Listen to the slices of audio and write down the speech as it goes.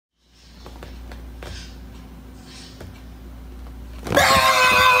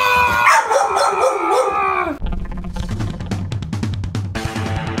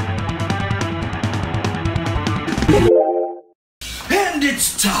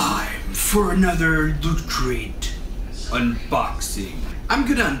time for another Loot Crate unboxing. I'm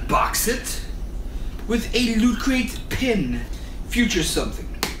gonna unbox it with a Loot Crate pin. Future something.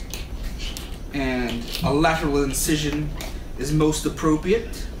 And a lateral incision is most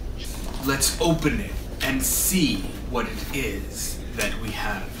appropriate. Let's open it and see what it is that we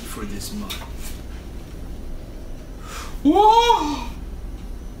have for this month. Whoa!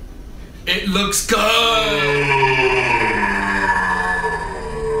 It looks good!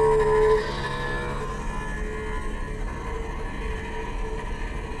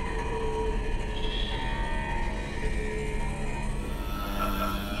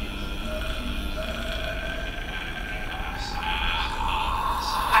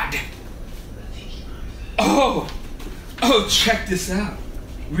 Oh, check this out.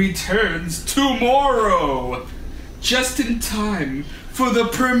 Returns tomorrow. Just in time for the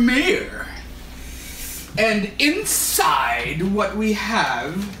premiere. And inside what we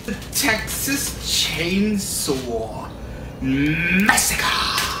have, the Texas Chainsaw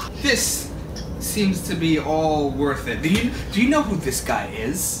Massacre. This seems to be all worth it. Do you know who this guy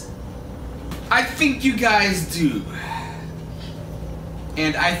is? I think you guys do.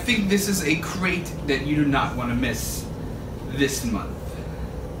 And I think this is a crate that you do not want to miss this month.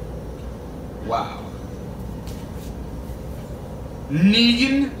 Wow.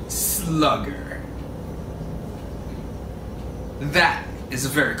 Negan Slugger. That is a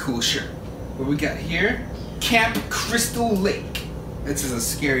very cool shirt. What we got here? Camp Crystal Lake. This is a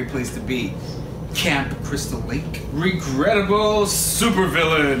scary place to be. Camp Crystal Lake. Regrettable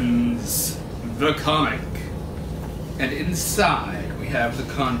Supervillains. The comic. And inside we have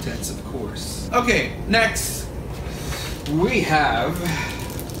the contents, of course. Okay, next we have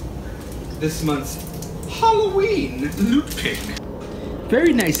this month's Halloween loot pin.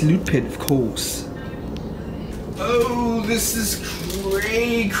 Very nice loot pin, of course. Oh, this is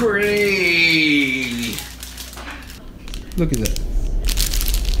cray. Look at that.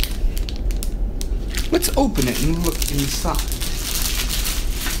 Let's open it and look inside.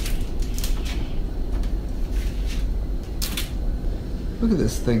 Look at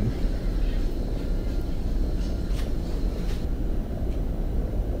this thing.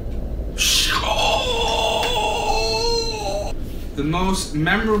 The most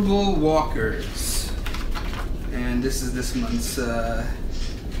memorable walkers. And this is this month's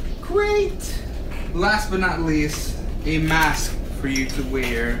great. Last but not least, a mask for you to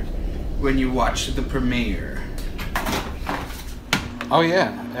wear when you watch the premiere. Oh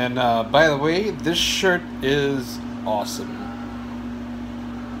yeah, and by the way, this shirt is awesome.